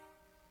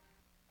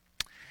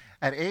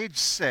At age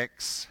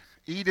 6,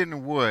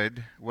 Eden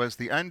Wood was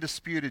the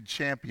undisputed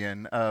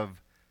champion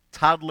of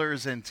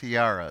toddlers and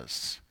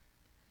tiaras.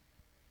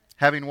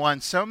 Having won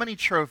so many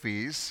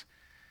trophies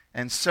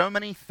and so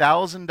many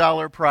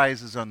 $1,000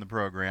 prizes on the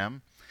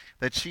program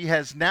that she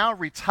has now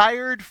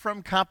retired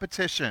from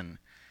competition,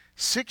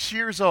 6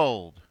 years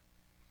old,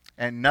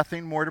 and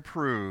nothing more to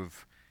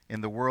prove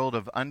in the world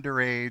of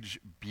underage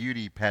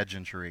beauty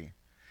pageantry.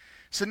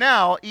 So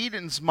now,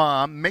 Eden's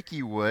mom,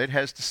 Mickey Wood,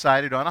 has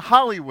decided on a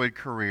Hollywood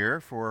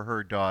career for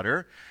her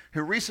daughter,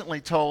 who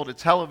recently told a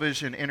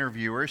television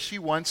interviewer she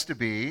wants to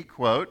be,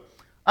 quote,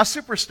 a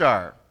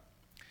superstar.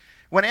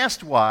 When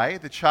asked why,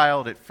 the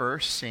child at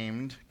first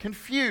seemed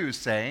confused,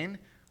 saying,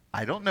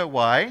 I don't know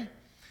why.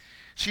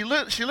 She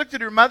looked at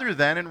her mother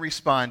then and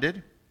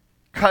responded,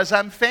 'cause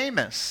I'm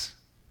famous.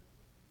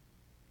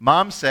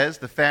 Mom says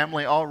the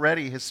family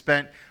already has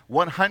spent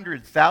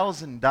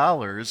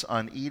 $100,000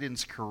 on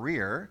Eden's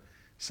career,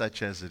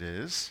 such as it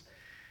is,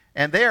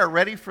 and they are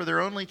ready for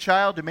their only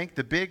child to make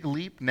the big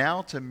leap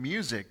now to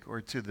music or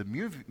to the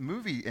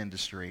movie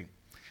industry.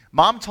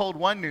 Mom told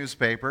one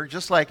newspaper,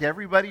 just like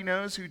everybody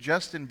knows who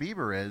Justin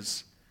Bieber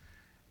is,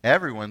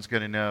 everyone's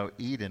going to know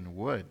Eden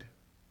Wood.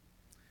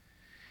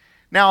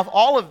 Now, if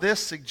all of this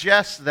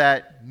suggests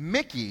that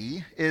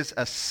Mickey is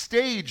a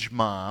stage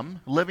mom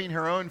living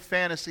her own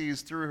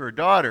fantasies through her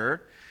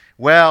daughter,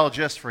 well,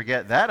 just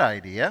forget that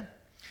idea.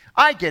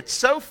 I get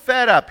so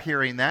fed up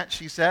hearing that,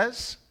 she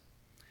says.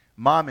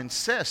 Mom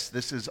insists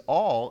this is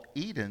all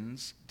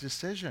Eden's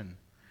decision,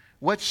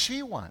 what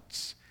she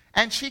wants,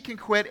 and she can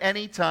quit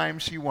any time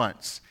she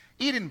wants.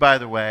 Eden, by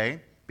the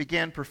way,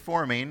 began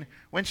performing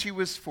when she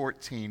was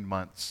 14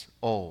 months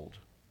old.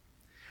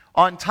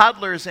 On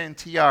Toddlers and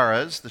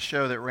Tiaras, the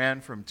show that ran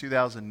from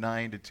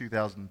 2009 to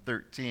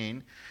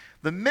 2013,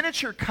 the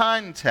miniature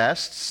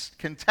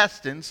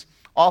contestants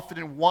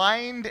often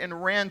whined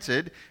and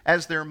ranted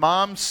as their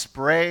moms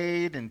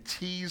sprayed and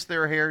teased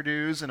their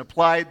hairdos and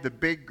applied the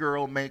big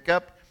girl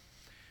makeup.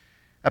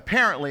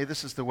 Apparently,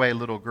 this is the way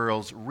little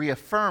girls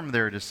reaffirm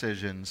their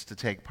decisions to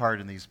take part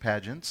in these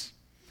pageants.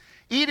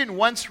 Eden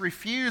once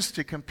refused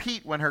to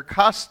compete when her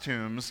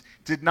costumes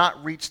did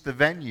not reach the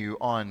venue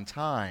on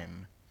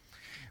time.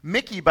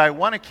 Mickey, by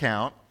one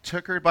account,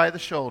 took her by the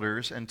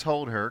shoulders and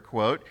told her,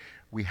 quote,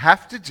 we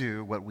have to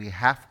do what we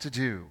have to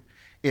do.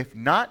 If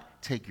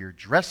not, take your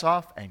dress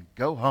off and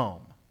go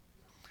home.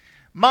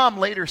 Mom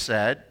later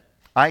said,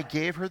 I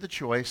gave her the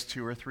choice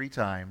 2 or 3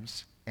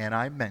 times, and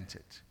I meant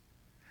it.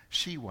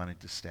 She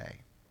wanted to stay.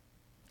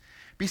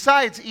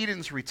 Besides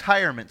Eden's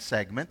retirement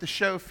segment, the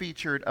show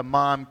featured a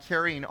mom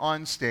carrying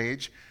on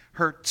stage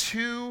her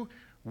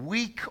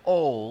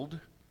 2-week-old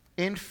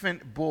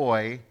infant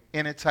boy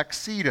in a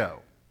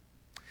tuxedo.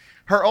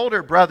 Her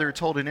older brother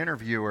told an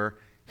interviewer,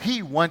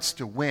 he wants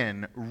to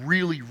win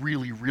really,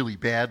 really, really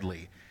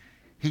badly.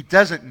 He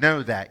doesn't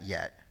know that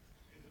yet.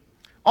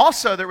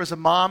 Also, there was a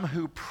mom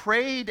who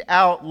prayed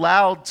out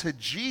loud to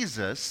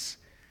Jesus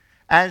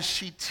as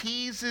she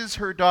teases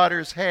her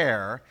daughter's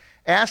hair,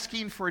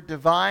 asking for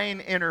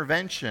divine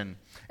intervention.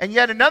 And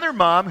yet another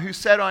mom who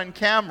said on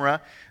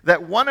camera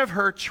that one of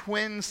her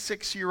twin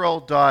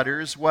 6-year-old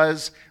daughters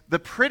was the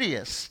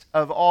prettiest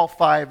of all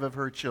 5 of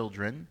her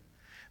children.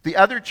 The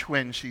other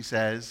twin, she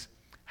says,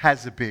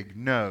 has a big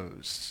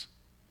nose.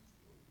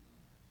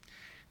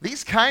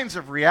 These kinds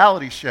of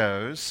reality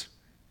shows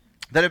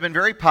that have been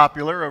very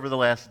popular over the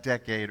last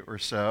decade or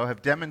so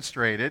have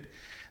demonstrated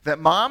that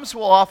moms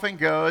will often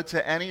go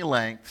to any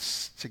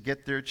lengths to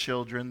get their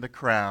children the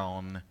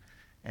crown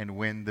and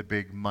win the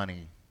big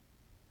money.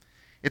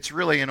 It's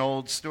really an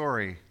old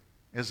story,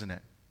 isn't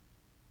it?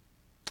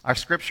 Our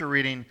scripture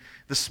reading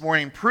this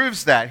morning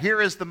proves that.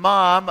 Here is the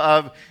mom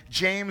of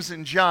James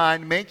and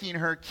John making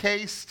her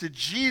case to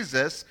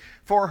Jesus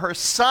for her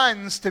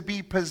sons to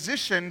be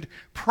positioned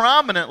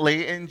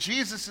prominently in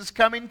Jesus'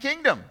 coming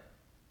kingdom.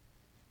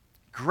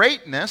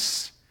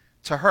 Greatness,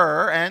 to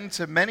her and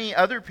to many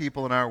other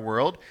people in our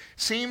world,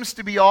 seems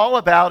to be all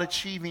about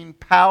achieving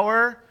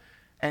power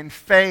and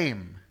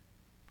fame,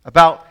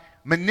 about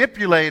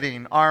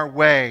manipulating our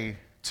way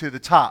to the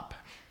top.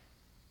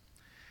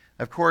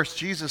 Of course,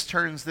 Jesus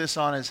turns this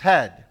on his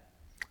head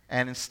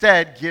and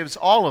instead gives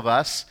all of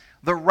us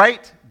the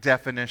right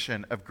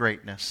definition of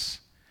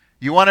greatness.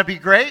 You want to be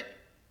great?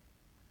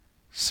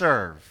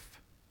 Serve.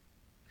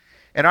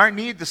 And our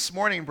need this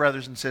morning,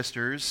 brothers and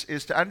sisters,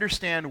 is to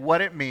understand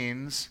what it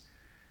means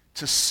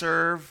to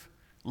serve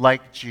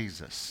like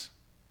Jesus.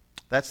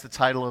 That's the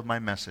title of my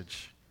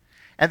message.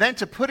 And then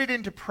to put it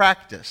into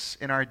practice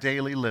in our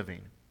daily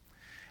living.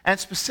 And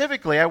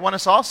specifically, I want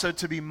us also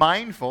to be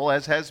mindful,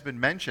 as has been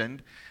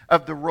mentioned,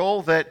 of the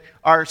role that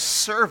our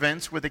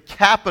servants with a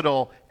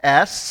capital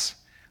S,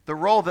 the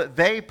role that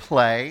they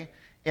play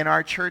in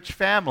our church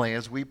family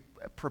as we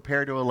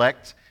prepare to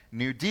elect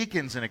new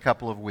deacons in a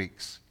couple of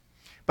weeks.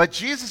 But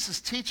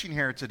Jesus' teaching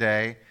here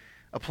today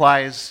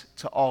applies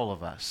to all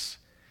of us.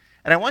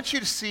 And I want you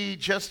to see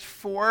just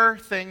 4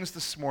 things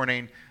this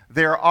morning.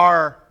 There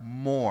are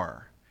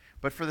more.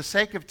 But for the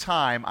sake of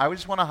time, I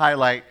just want to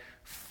highlight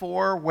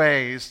 4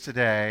 ways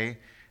today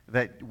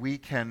that we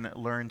can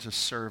learn to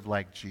serve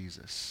like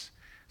Jesus.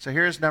 So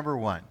here's number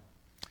one.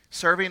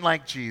 Serving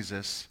like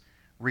Jesus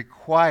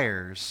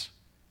requires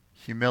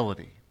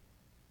humility.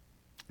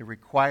 It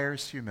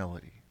requires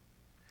humility.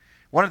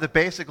 One of the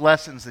basic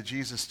lessons that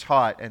Jesus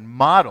taught and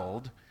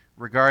modeled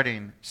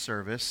regarding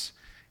service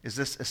is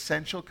this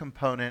essential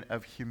component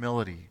of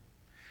humility.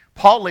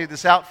 Paul laid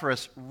this out for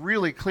us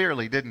really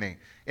clearly, didn't he?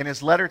 In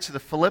his letter to the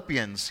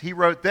Philippians, he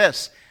wrote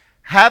this,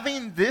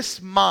 having this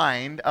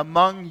mind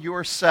among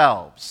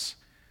yourselves.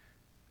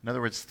 In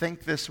other words,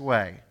 think this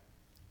way,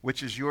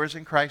 which is yours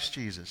in Christ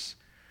Jesus,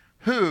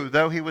 who,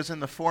 though he was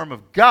in the form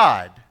of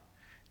God,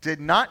 did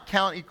not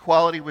count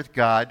equality with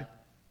God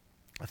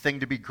a thing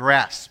to be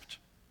grasped,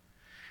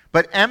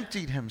 but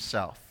emptied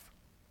himself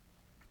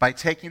by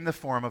taking the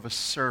form of a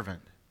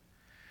servant,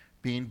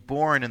 being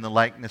born in the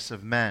likeness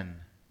of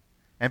men.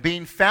 And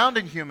being found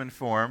in human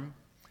form,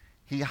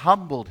 he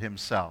humbled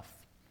himself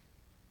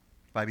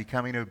by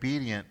becoming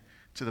obedient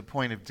to the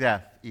point of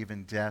death,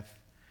 even death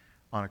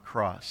on a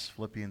cross.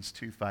 Philippians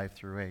 2, 5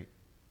 through 8.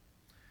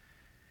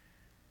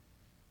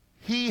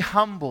 He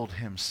humbled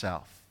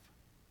himself.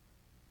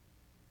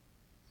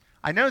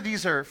 I know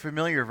these are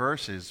familiar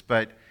verses,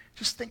 but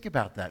just think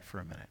about that for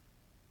a minute.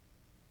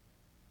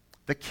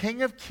 The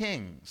King of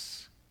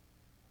Kings,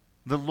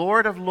 the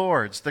Lord of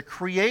Lords, the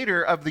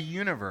Creator of the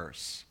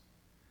universe,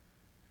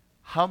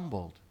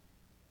 humbled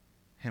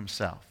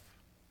himself.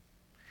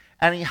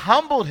 And he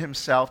humbled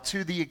himself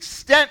to the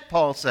extent,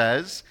 Paul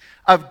says,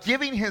 of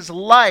giving his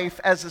life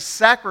as a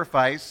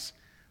sacrifice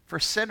for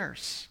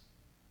sinners.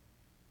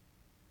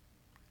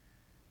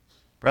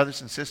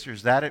 Brothers and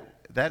sisters, that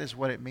is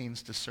what it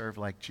means to serve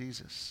like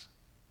Jesus.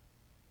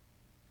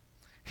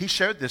 He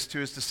showed this to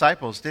his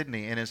disciples, didn't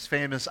he, in his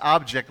famous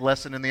object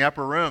lesson in the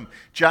upper room.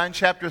 John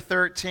chapter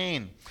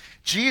 13.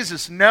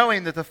 Jesus,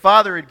 knowing that the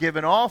Father had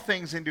given all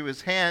things into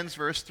his hands,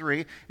 verse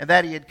 3, and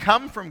that he had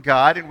come from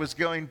God and was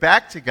going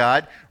back to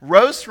God,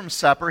 rose from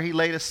supper. He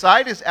laid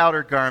aside his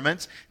outer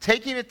garments,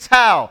 taking a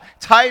towel,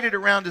 tied it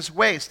around his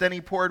waist. Then he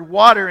poured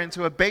water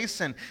into a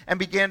basin and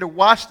began to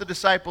wash the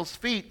disciples'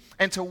 feet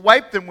and to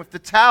wipe them with the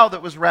towel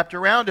that was wrapped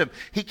around him.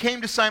 He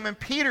came to Simon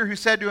Peter, who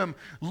said to him,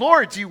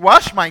 Lord, do you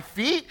wash my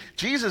feet?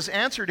 Jesus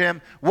answered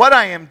him, what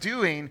I am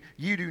doing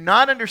you do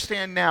not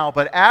understand now,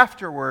 but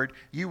afterward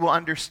you will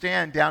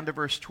understand. Down to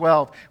verse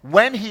 12.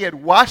 When he had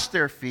washed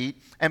their feet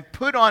and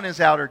put on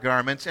his outer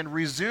garments and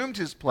resumed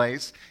his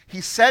place,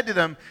 he said to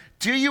them,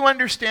 do you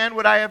understand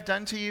what I have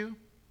done to you?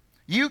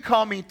 You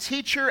call me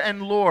teacher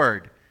and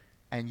Lord,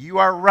 and you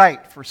are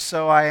right, for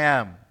so I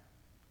am.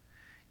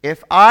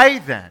 If I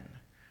then,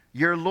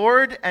 your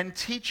Lord and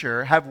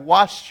teacher, have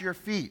washed your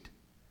feet,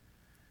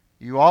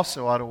 you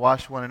also ought to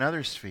wash one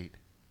another's feet.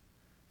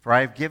 For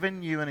I have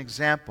given you an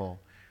example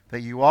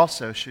that you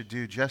also should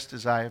do just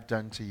as I have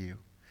done to you.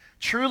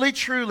 Truly,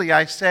 truly,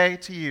 I say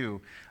to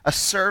you, a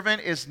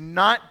servant is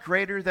not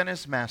greater than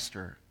his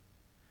master,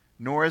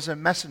 nor is a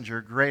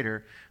messenger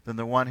greater than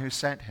the one who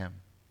sent him.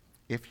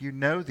 If you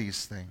know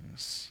these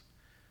things,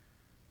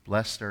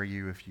 blessed are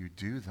you if you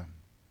do them.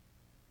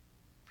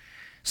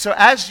 So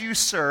as you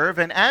serve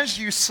and as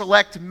you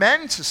select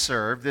men to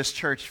serve this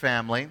church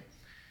family,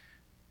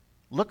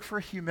 look for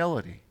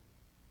humility.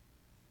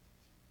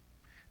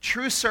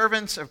 True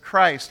servants of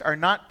Christ are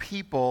not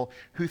people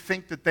who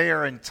think that they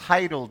are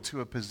entitled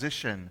to a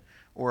position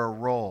or a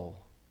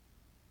role,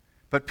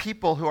 but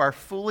people who are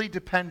fully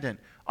dependent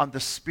on the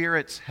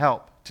Spirit's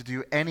help to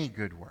do any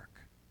good work.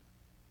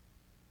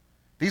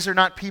 These are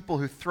not people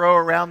who throw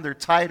around their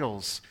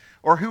titles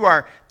or who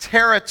are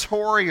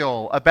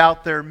territorial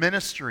about their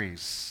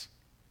ministries,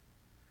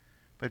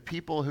 but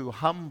people who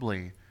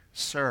humbly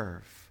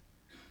serve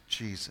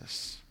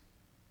Jesus.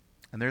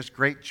 And there's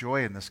great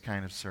joy in this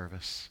kind of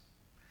service.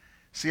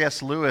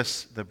 C.S.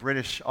 Lewis, the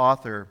British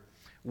author,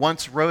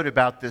 once wrote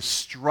about this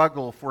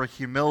struggle for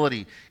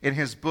humility in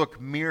his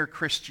book, Mere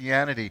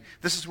Christianity.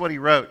 This is what he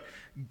wrote.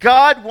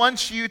 God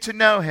wants you to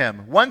know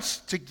him, wants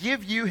to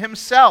give you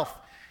himself.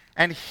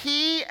 And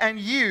he and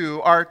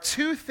you are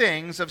two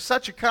things of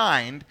such a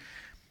kind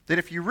that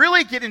if you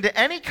really get into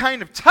any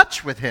kind of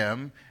touch with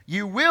him,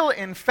 you will,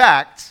 in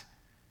fact,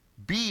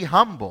 be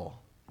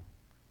humble,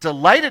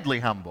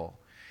 delightedly humble,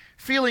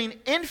 feeling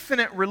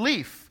infinite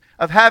relief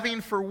of having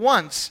for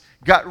once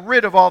got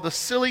rid of all the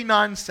silly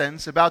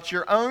nonsense about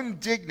your own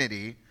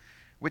dignity,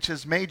 which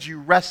has made you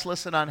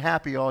restless and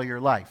unhappy all your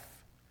life.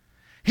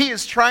 He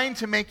is trying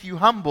to make you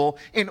humble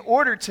in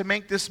order to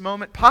make this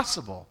moment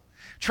possible,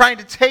 trying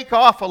to take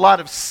off a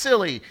lot of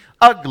silly,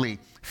 ugly,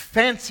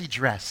 fancy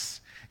dress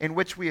in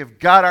which we have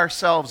got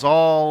ourselves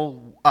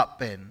all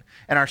up in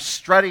and are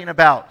strutting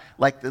about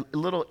like the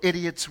little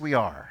idiots we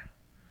are.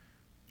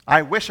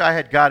 I wish I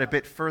had got a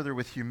bit further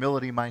with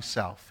humility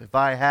myself. If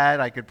I had,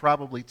 I could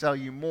probably tell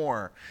you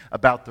more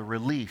about the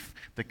relief,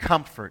 the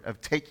comfort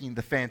of taking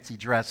the fancy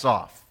dress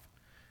off,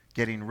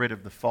 getting rid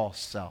of the false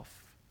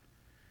self.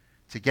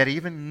 To get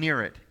even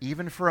near it,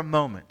 even for a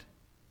moment,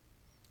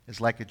 is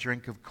like a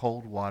drink of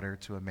cold water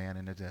to a man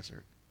in a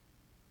desert.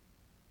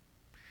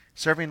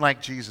 Serving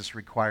like Jesus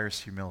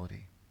requires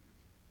humility.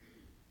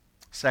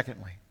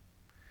 Secondly,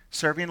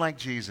 serving like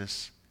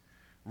Jesus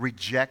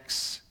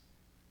rejects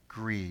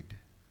greed.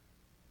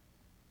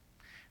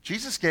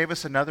 Jesus gave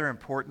us another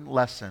important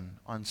lesson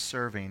on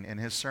serving in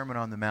his Sermon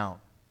on the Mount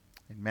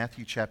in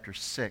Matthew chapter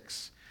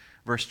 6,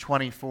 verse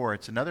 24.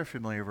 It's another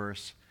familiar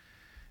verse.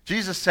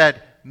 Jesus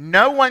said,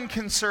 "No one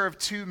can serve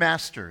two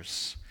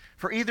masters,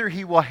 for either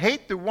he will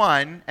hate the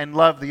one and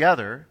love the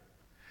other,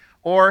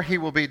 or he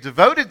will be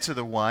devoted to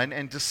the one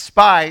and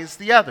despise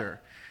the other.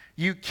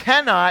 You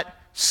cannot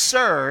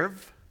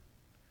serve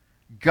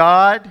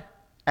God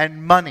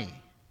and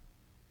money."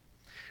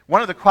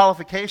 One of the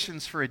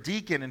qualifications for a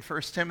deacon in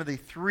 1 Timothy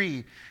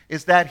 3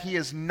 is that he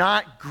is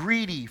not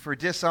greedy for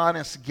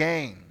dishonest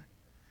gain.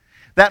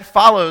 That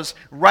follows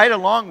right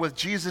along with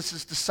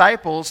Jesus'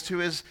 disciples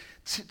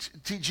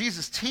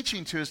Jesus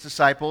teaching to his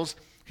disciples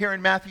here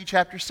in Matthew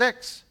chapter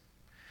 6.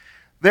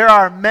 There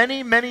are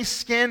many, many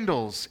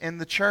scandals in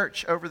the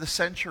church over the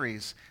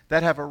centuries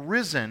that have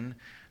arisen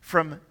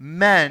from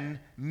men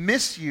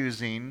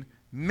misusing,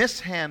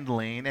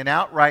 mishandling, and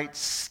outright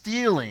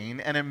stealing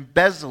and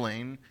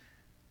embezzling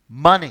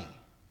money.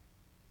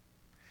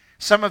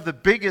 Some of the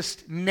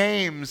biggest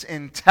names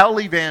in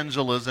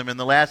televangelism in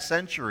the last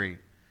century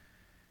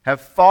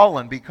have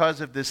fallen because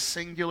of this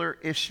singular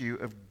issue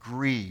of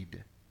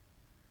greed.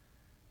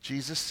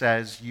 Jesus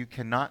says you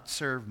cannot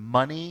serve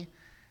money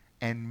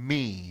and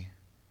me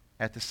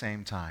at the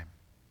same time.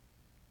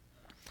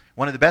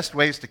 One of the best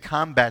ways to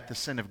combat the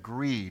sin of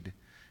greed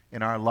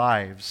in our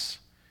lives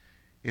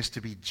is to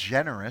be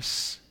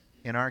generous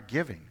in our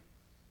giving.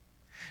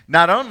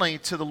 Not only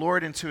to the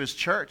Lord and to his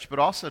church, but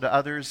also to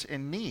others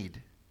in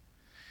need.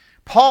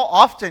 Paul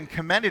often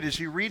commended, as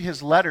you read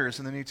his letters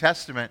in the New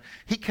Testament,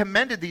 he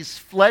commended these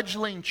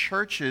fledgling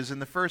churches in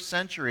the first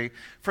century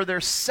for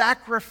their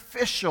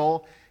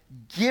sacrificial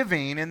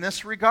giving in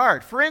this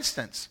regard. For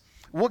instance,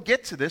 we'll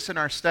get to this in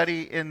our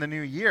study in the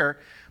new year,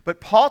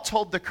 but Paul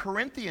told the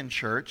Corinthian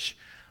church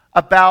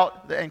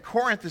about, and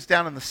Corinth is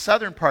down in the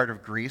southern part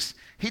of Greece,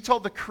 he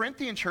told the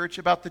Corinthian church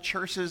about the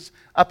churches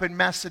up in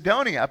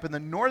Macedonia, up in the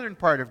northern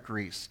part of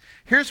Greece.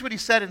 Here's what he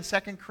said in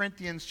 2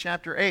 Corinthians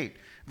chapter 8,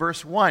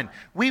 verse 1.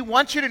 "We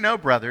want you to know,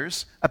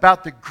 brothers,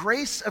 about the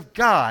grace of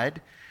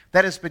God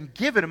that has been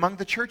given among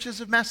the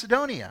churches of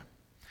Macedonia.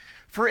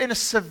 For in a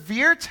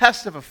severe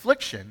test of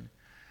affliction,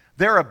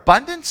 their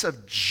abundance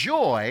of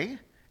joy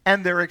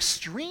and their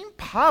extreme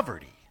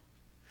poverty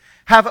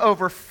have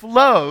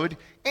overflowed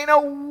in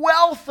a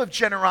wealth of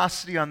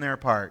generosity on their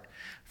part.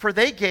 For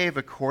they gave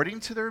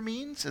according to their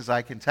means, as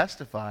I can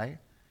testify,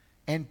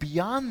 and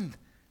beyond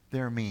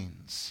their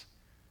means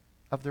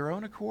of their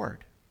own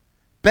accord,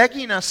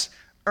 begging us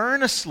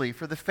earnestly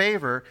for the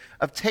favor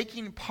of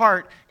taking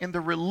part in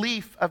the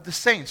relief of the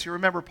saints." You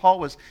remember Paul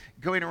was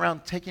going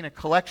around taking a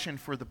collection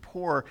for the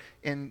poor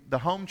in the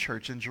home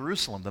church in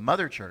Jerusalem, the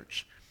mother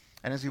church.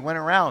 And as he went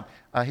around,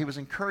 he was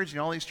encouraging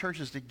all these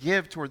churches to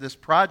give toward this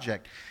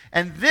project.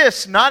 And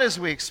this, not as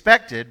we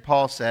expected,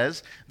 Paul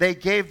says, they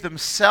gave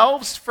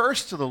themselves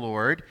first to the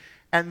Lord,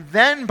 and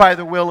then by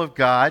the will of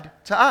God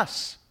to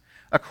us.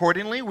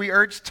 Accordingly, we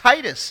urge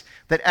Titus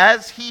that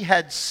as he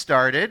had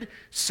started,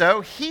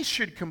 so he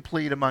should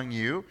complete among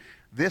you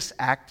this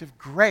act of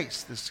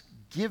grace, this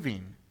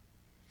giving.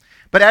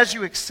 But as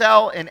you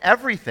excel in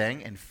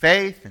everything, in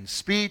faith, in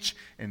speech,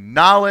 in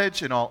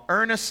knowledge, in all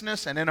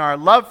earnestness, and in our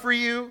love for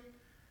you,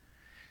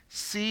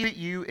 see that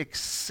you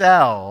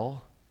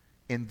excel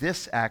in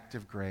this act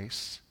of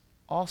grace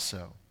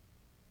also.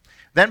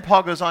 Then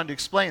Paul goes on to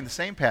explain the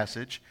same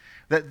passage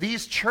that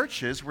these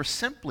churches were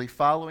simply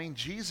following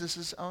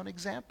Jesus' own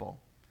example.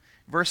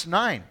 Verse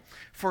 9,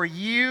 "For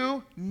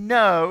you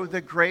know the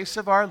grace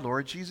of our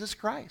Lord Jesus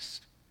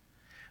Christ,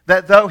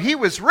 that though he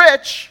was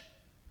rich,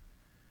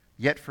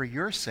 yet for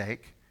your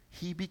sake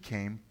he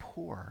became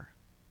poor,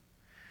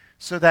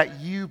 so that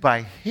you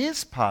by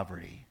his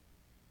poverty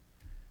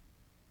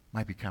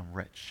might become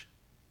rich."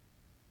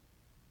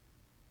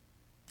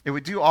 It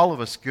would do all of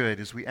us good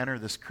as we enter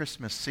this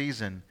Christmas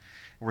season.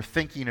 We're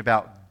thinking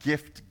about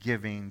gift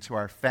giving to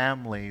our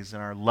families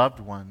and our loved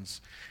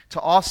ones, to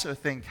also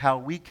think how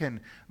we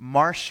can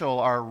marshal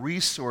our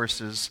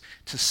resources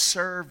to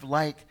serve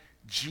like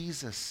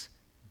Jesus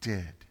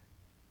did.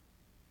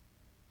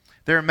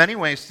 There are many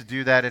ways to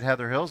do that at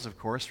Heather Hills, of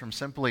course, from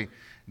simply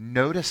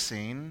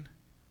noticing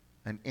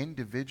an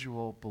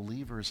individual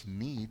believer's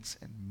needs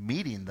and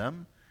meeting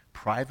them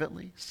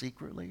privately,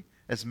 secretly,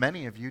 as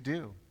many of you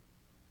do.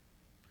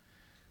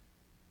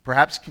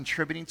 Perhaps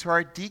contributing to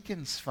our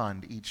deacons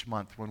fund each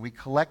month when we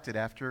collect it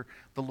after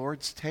the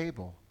Lord's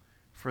table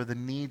for the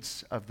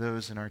needs of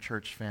those in our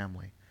church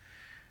family.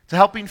 To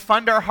helping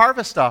fund our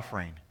harvest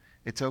offering.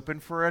 It's open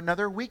for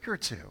another week or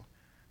two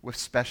with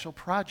special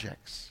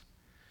projects.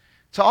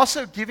 To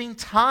also giving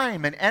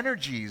time and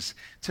energies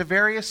to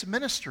various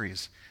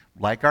ministries,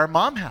 like our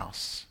Mom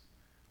House.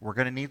 We're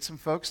going to need some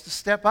folks to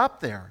step up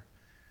there.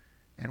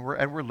 And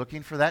we're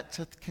looking for that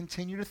to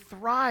continue to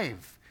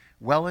thrive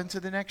well into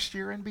the next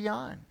year and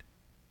beyond.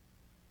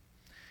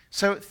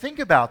 So think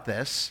about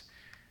this.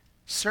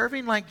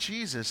 Serving like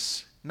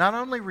Jesus not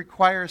only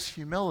requires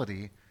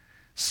humility,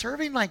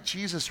 Serving like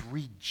Jesus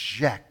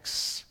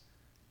rejects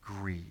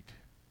greed.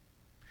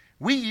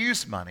 We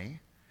use money,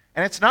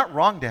 and it's not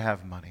wrong to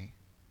have money,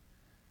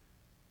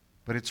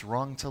 but it's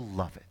wrong to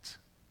love it.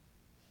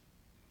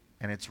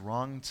 And it's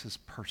wrong to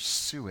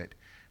pursue it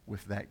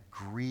with that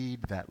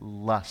greed, that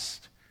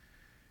lust.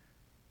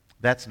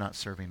 That's not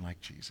serving like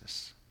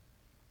Jesus.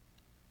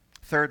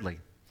 Thirdly,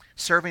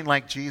 serving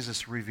like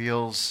Jesus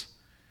reveals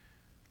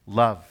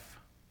love.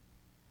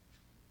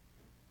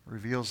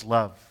 Reveals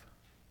love.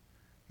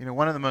 You know,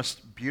 one of the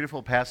most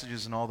beautiful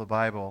passages in all the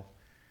Bible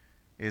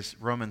is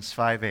Romans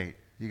 5:8.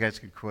 You guys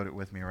could quote it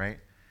with me, right?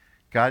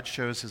 God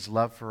shows his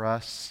love for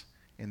us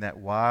in that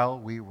while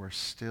we were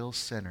still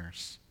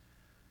sinners,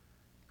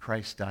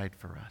 Christ died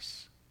for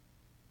us.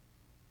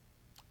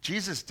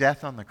 Jesus'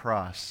 death on the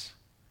cross,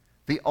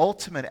 the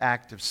ultimate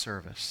act of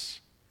service,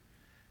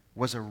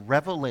 was a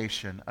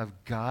revelation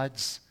of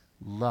God's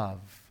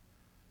love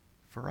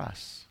for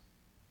us.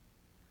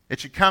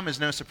 It should come as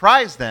no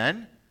surprise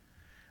then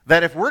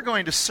that if we're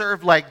going to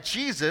serve like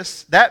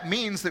Jesus, that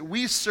means that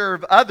we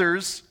serve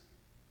others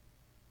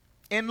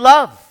in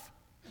love.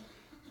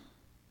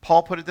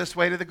 Paul put it this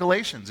way to the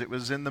Galatians. It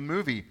was in the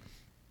movie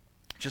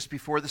just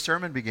before the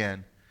sermon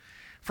began.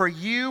 For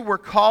you were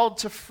called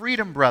to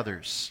freedom,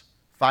 brothers.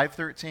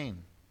 5:13.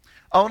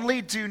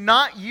 Only do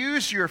not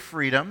use your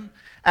freedom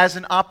as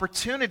an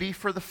opportunity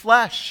for the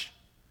flesh,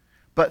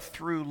 but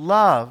through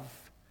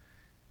love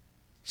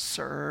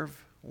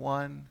serve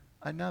one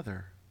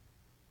another.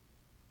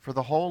 For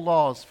the whole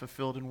law is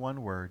fulfilled in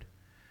one word: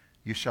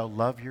 you shall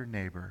love your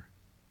neighbor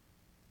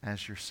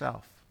as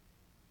yourself.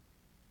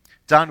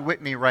 Don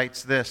Whitney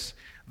writes this: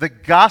 the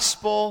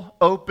gospel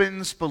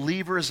opens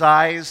believers'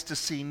 eyes to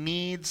see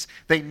needs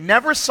they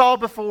never saw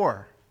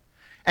before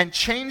and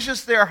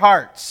changes their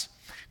hearts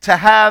to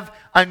have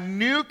a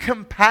new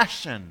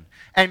compassion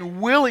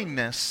and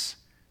willingness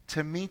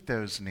to meet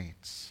those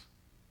needs.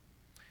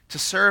 To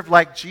serve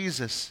like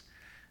Jesus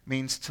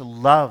means to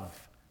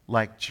love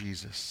like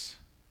Jesus.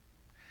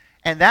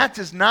 And that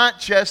does not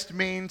just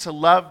mean to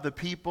love the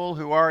people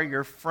who are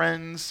your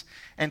friends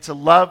and to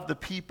love the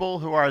people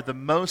who are the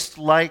most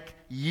like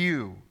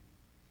you.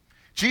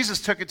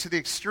 Jesus took it to the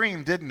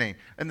extreme, didn't he?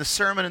 In the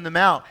Sermon on the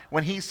Mount,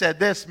 when he said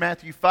this,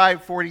 Matthew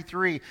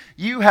 5:43,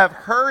 you have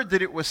heard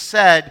that it was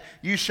said,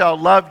 you shall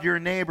love your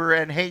neighbor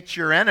and hate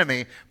your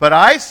enemy. But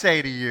I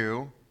say to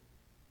you,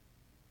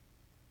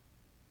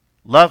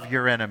 love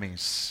your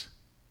enemies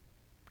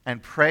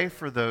and pray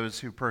for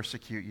those who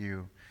persecute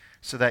you,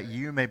 so that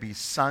you may be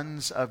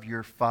sons of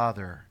your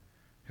Father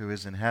who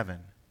is in heaven.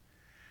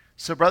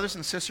 So brothers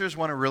and sisters,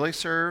 want to really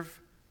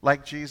serve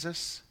like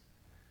Jesus?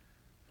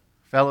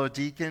 Fellow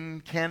deacon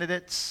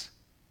candidates,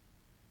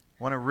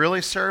 want to really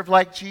serve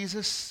like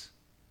Jesus?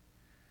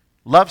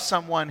 Love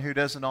someone who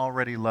doesn't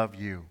already love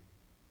you.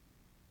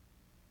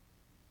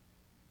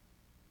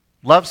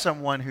 Love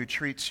someone who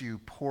treats you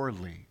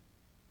poorly.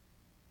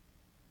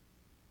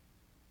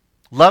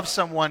 Love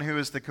someone who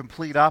is the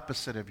complete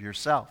opposite of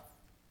yourself.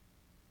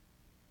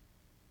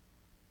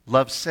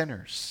 Love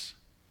sinners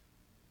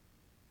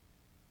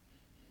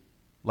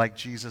like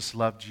Jesus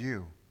loved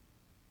you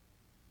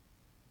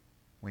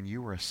when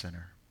you were a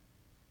sinner,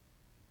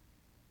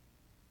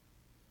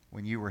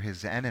 when you were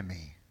his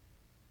enemy.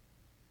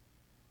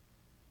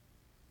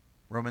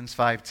 Romans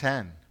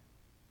 5:10.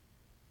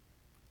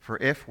 For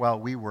if while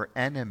we were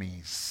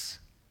enemies,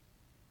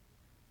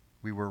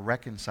 we were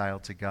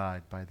reconciled to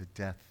God by the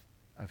death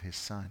of his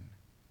Son.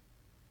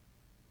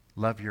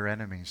 Love your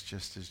enemies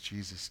just as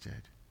Jesus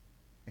did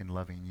in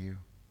loving you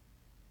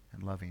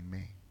and loving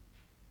me.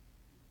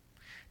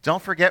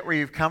 Don't forget where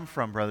you've come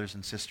from, brothers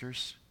and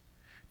sisters.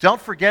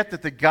 Don't forget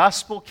that the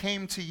gospel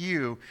came to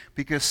you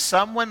because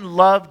someone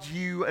loved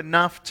you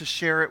enough to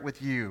share it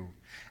with you.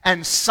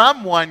 And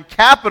someone,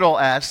 capital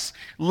S,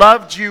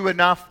 loved you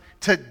enough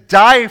to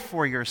die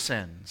for your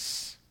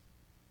sins.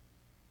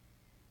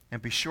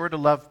 And be sure to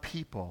love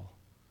people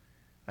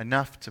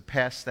enough to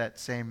pass that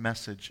same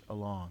message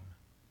along.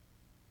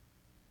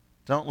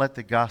 Don't let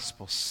the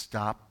gospel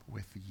stop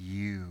with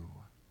you.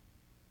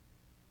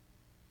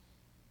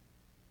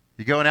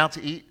 You going out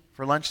to eat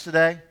for lunch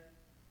today?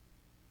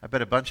 I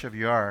bet a bunch of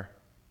you are.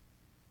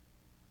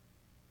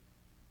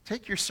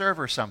 Take your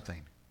server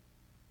something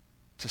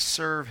to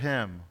serve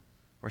him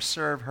or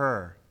serve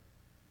her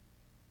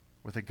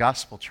with a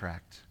gospel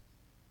tract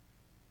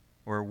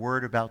or a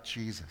word about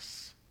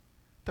Jesus.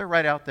 They're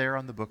right out there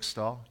on the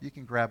bookstall. You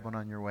can grab one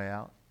on your way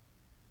out.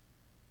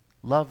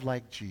 Love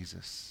like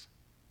Jesus.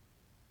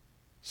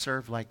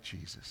 Serve like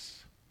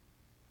Jesus.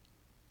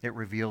 It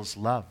reveals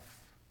love.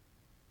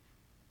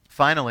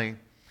 Finally,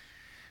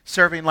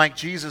 serving like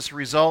Jesus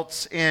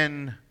results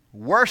in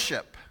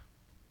worship.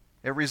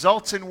 It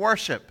results in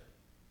worship.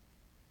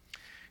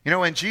 You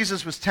know, when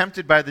Jesus was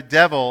tempted by the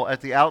devil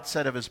at the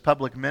outset of his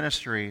public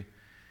ministry,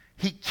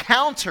 he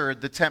countered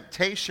the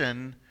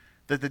temptation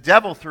that the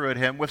devil threw at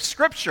him with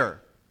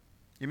Scripture.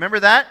 You remember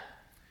that?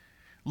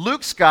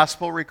 Luke's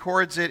gospel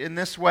records it in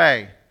this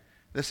way,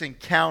 this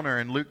encounter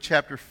in Luke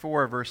chapter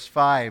 4, verse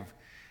 5.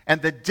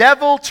 And the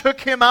devil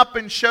took him up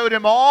and showed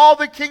him all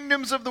the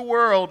kingdoms of the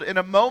world in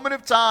a moment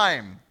of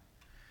time,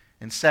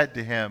 and said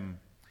to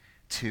him,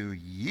 to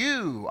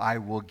you I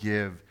will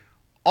give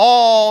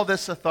all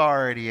this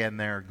authority and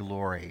their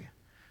glory,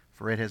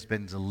 for it has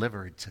been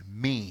delivered to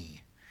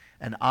me,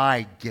 and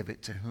I give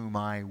it to whom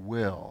I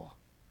will.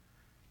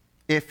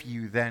 If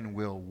you then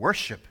will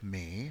worship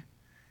me,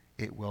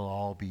 it will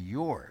all be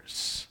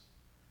yours.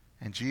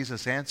 And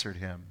Jesus answered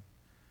him,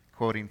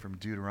 quoting from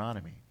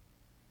Deuteronomy,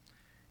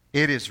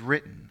 it is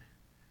written,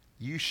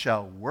 you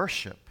shall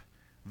worship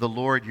the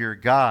Lord your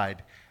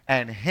God,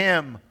 and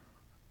him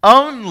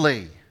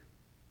only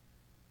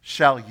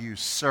shall you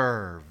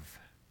serve.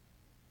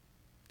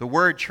 The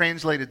word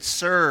translated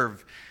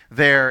serve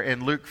there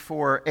in Luke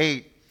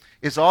 4:8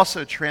 is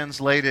also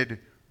translated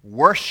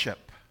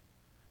worship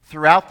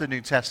throughout the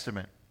New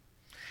Testament.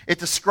 It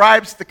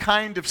describes the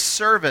kind of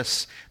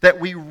service that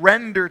we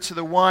render to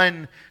the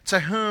one to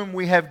whom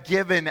we have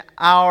given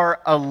our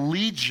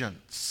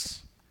allegiance.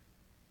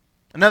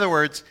 In other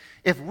words,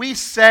 if we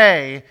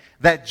say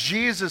that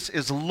Jesus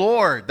is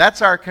Lord,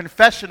 that's our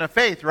confession of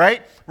faith,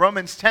 right?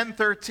 Romans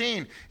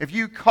 10:13. If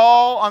you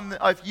call on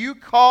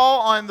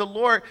the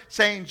Lord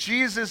saying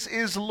Jesus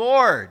is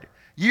Lord,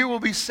 you will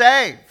be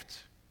saved.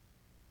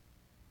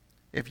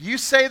 If you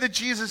say that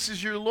Jesus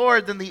is your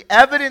Lord, then the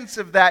evidence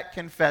of that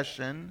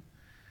confession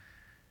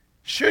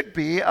should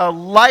be a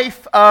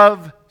life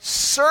of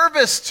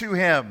service to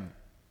him,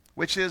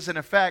 which is in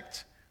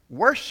effect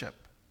worship.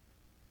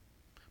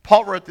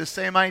 Paul wrote this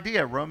same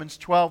idea, Romans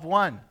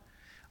 12:1.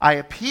 I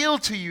appeal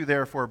to you,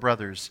 therefore,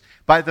 brothers,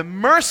 by the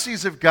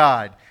mercies of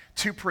God,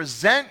 to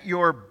present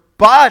your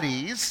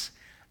bodies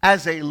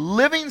as a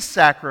living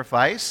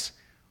sacrifice,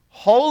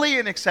 holy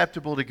and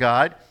acceptable to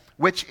God,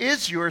 which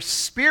is your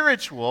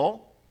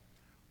spiritual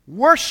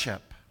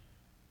worship.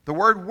 The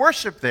word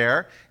worship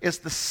there is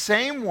the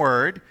same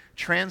word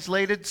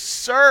translated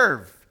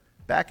serve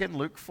back in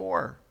Luke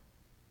 4.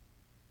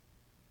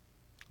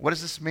 What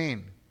does this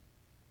mean?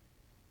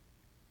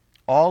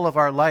 All of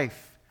our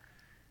life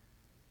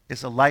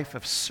is a life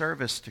of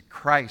service to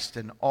Christ,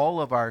 and all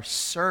of our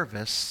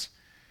service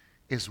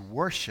is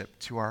worship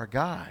to our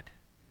God.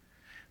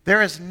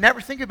 There is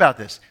never, think about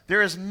this,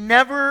 there is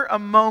never a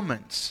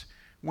moment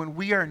when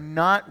we are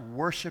not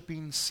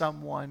worshiping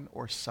someone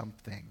or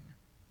something.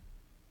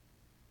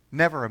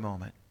 Never a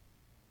moment.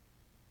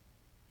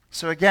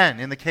 So again,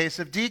 in the case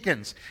of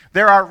deacons,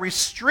 there are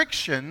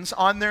restrictions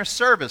on their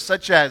service,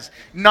 such as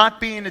not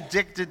being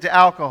addicted to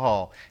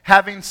alcohol,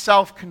 having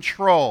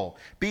self-control,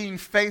 being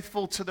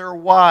faithful to their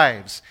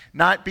wives,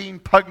 not being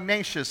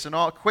pugnacious and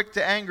all quick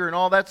to anger and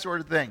all that sort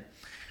of thing.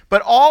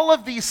 But all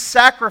of these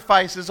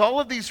sacrifices, all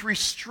of these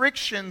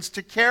restrictions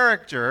to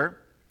character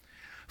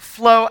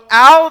flow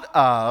out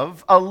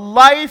of a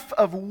life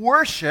of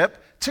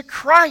worship to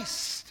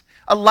Christ,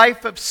 a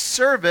life of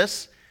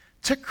service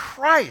to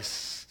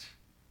Christ.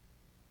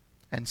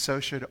 And so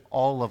should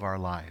all of our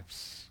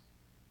lives.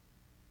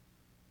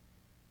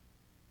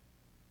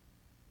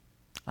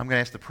 I'm going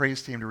to ask the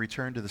praise team to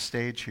return to the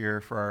stage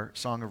here for our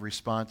song of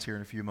response here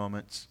in a few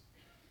moments.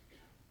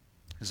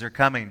 As they're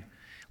coming,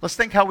 let's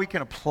think how we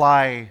can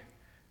apply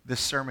this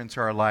sermon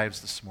to our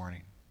lives this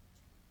morning.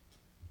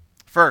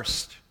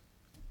 First,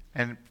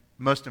 and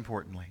most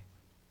importantly,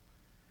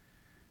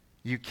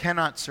 you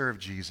cannot serve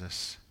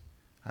Jesus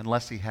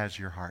unless he has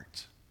your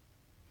heart.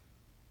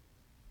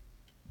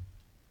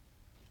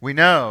 We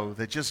know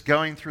that just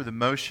going through the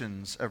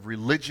motions of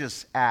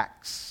religious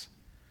acts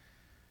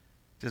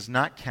does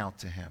not count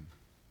to him.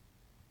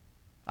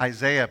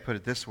 Isaiah put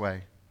it this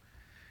way,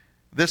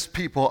 this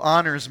people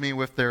honors me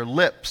with their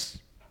lips,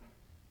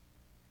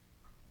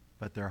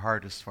 but their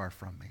heart is far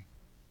from me.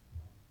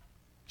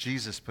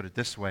 Jesus put it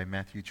this way,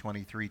 Matthew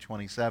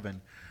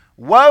 23:27,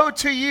 woe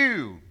to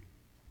you,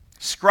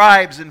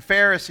 scribes and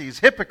Pharisees,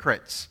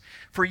 hypocrites,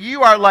 for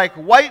you are like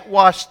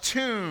whitewashed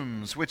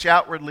tombs, which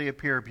outwardly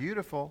appear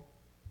beautiful,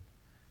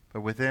 but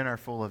within are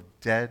full of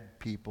dead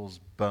people's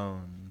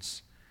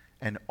bones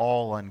and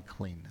all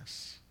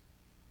uncleanness.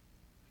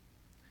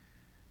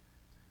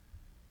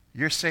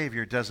 Your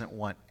Savior doesn't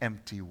want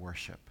empty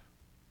worship.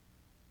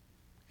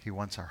 He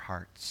wants our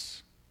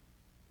hearts,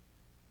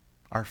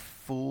 our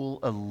full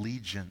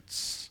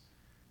allegiance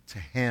to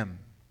him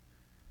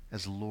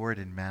as Lord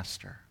and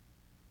Master.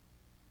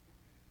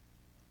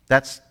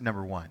 That's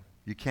number one.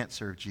 You can't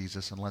serve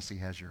Jesus unless he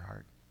has your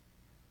heart.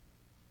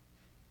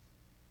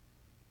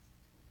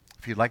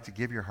 If you'd like to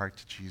give your heart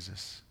to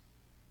Jesus,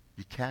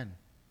 you can.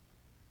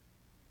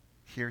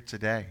 Here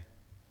today.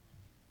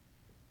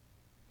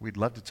 We'd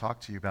love to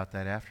talk to you about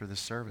that after this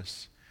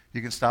service.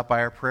 You can stop by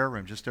our prayer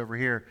room just over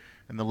here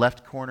in the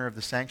left corner of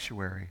the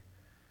sanctuary.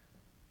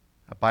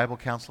 A Bible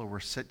counselor will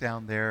sit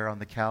down there on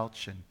the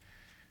couch and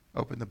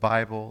open the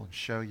Bible and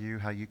show you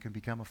how you can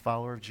become a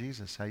follower of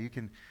Jesus, how you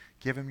can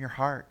give him your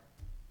heart,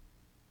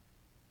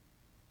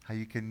 how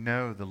you can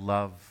know the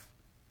love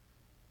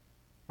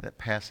that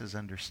passes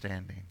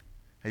understanding,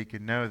 how you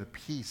can know the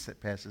peace that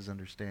passes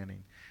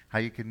understanding, how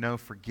you can know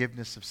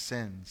forgiveness of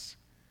sins,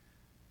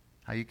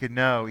 how you can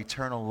know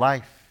eternal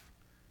life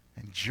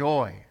and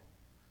joy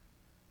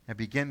and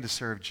begin to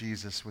serve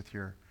Jesus with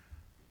your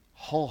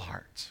whole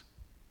heart.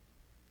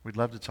 We'd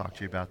love to talk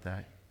to you about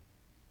that.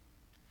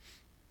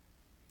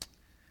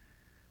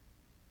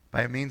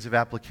 By a means of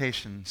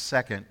application,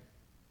 second,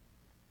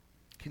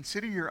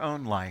 consider your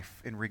own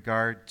life in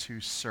regard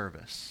to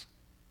service.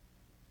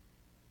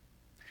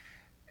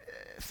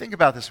 Think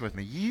about this with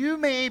me. You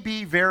may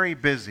be very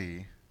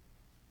busy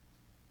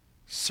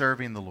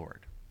serving the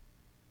Lord.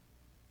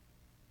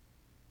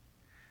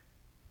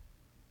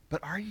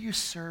 But are you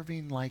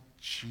serving like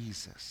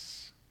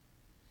Jesus?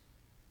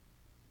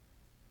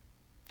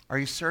 Are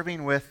you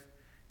serving with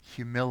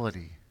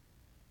humility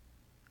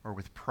or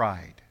with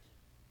pride?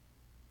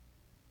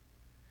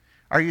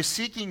 Are you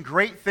seeking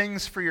great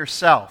things for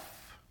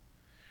yourself?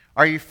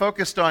 Are you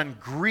focused on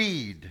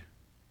greed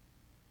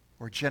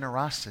or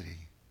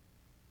generosity?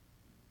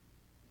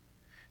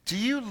 Do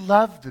you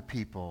love the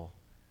people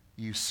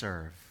you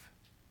serve?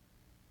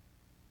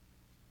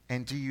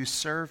 And do you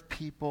serve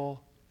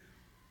people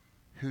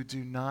who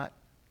do not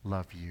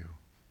love you?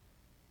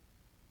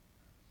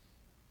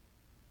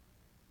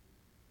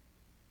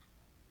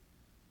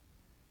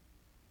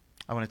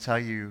 I want to tell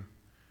you,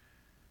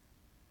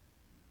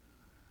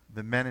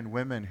 the men and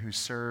women who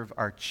serve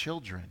our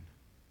children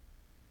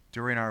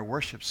during our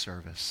worship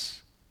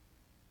service,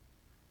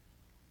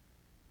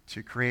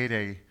 to create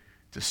a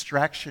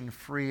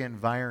distraction-free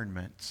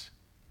environment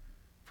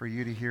for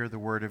you to hear the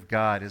Word of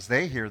God as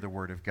they hear the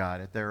Word of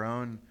God at their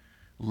own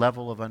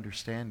level of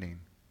understanding.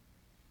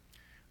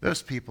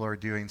 Those people are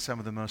doing some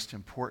of the most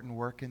important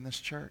work in this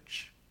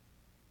church.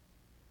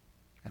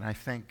 And I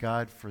thank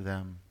God for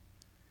them,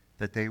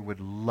 that they would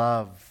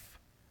love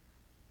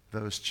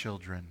those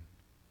children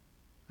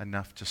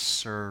enough to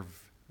serve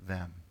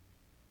them.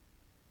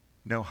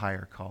 No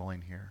higher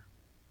calling here.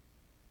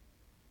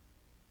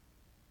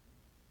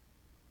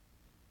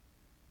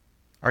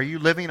 Are you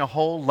living a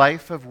whole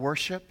life of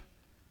worship?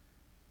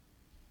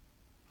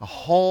 A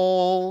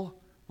whole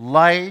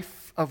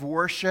life of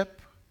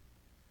worship?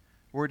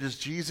 Or does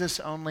Jesus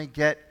only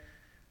get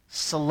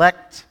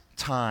select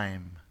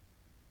time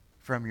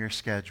from your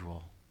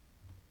schedule?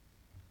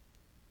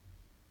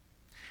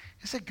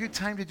 It's a good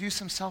time to do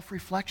some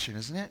self-reflection,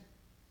 isn't it?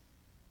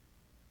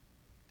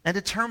 And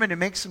determine to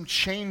make some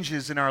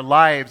changes in our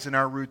lives, in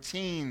our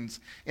routines,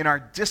 in our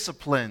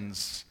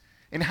disciplines,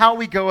 in how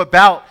we go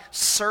about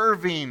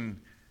serving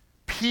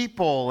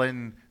people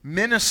and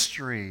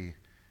ministry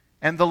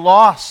and the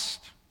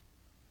lost.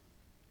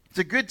 It's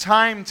a good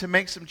time to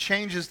make some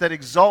changes that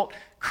exalt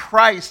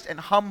Christ and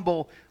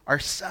humble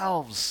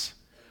ourselves.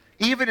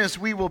 Even as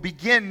we will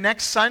begin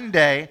next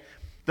Sunday,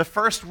 the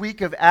first week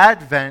of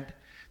Advent,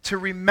 to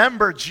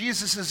remember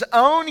Jesus'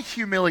 own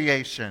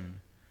humiliation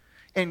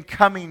in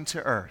coming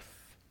to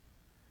earth.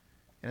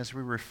 And as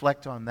we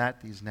reflect on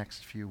that these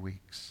next few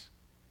weeks,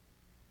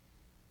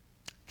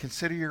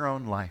 consider your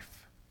own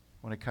life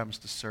when it comes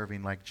to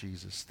serving like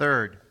Jesus.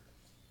 Third,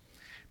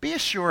 be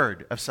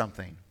assured of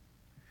something.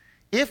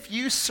 If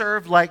you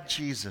serve like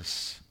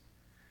Jesus,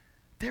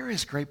 there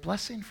is great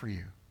blessing for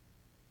you.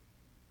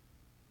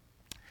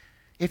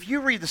 If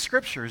you read the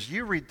scriptures,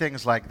 you read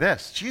things like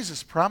this.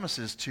 Jesus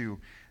promises to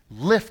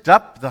lift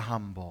up the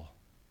humble,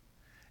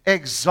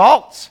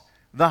 exalt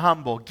the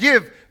humble,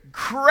 give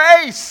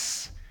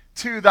grace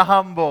to the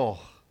humble.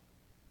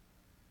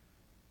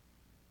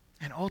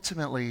 And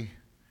ultimately,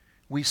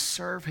 we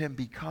serve him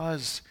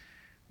because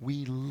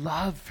we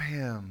love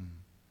him.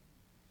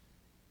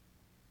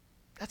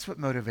 That's what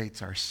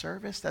motivates our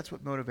service. That's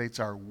what motivates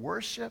our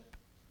worship.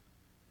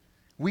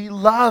 We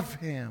love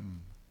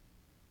him.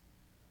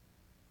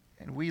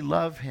 And we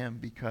love him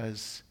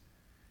because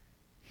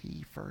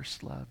he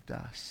first loved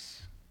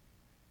us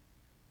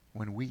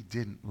when we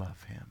didn't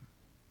love him.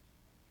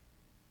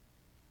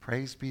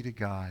 Praise be to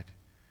God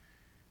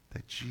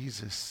that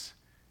Jesus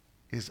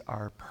is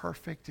our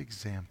perfect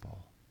example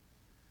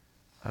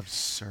of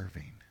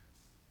serving.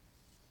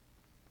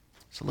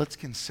 So let's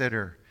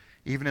consider,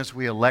 even as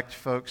we elect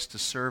folks to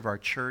serve our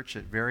church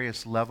at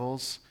various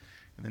levels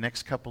in the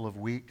next couple of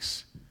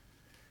weeks,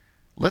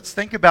 let's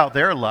think about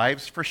their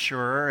lives for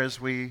sure as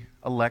we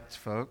elect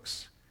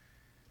folks.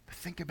 But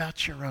think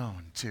about your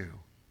own too,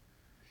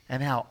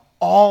 and how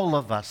all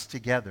of us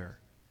together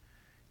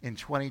in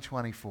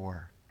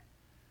 2024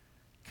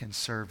 can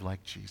serve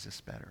like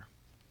Jesus better.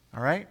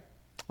 All right?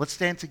 Let's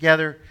stand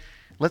together.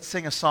 Let's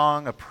sing a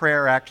song, a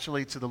prayer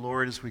actually, to the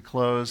Lord as we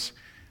close.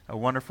 A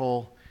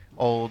wonderful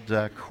old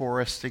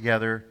chorus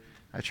together.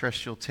 I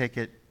trust you'll take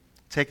it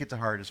to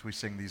heart as we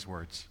sing these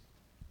words.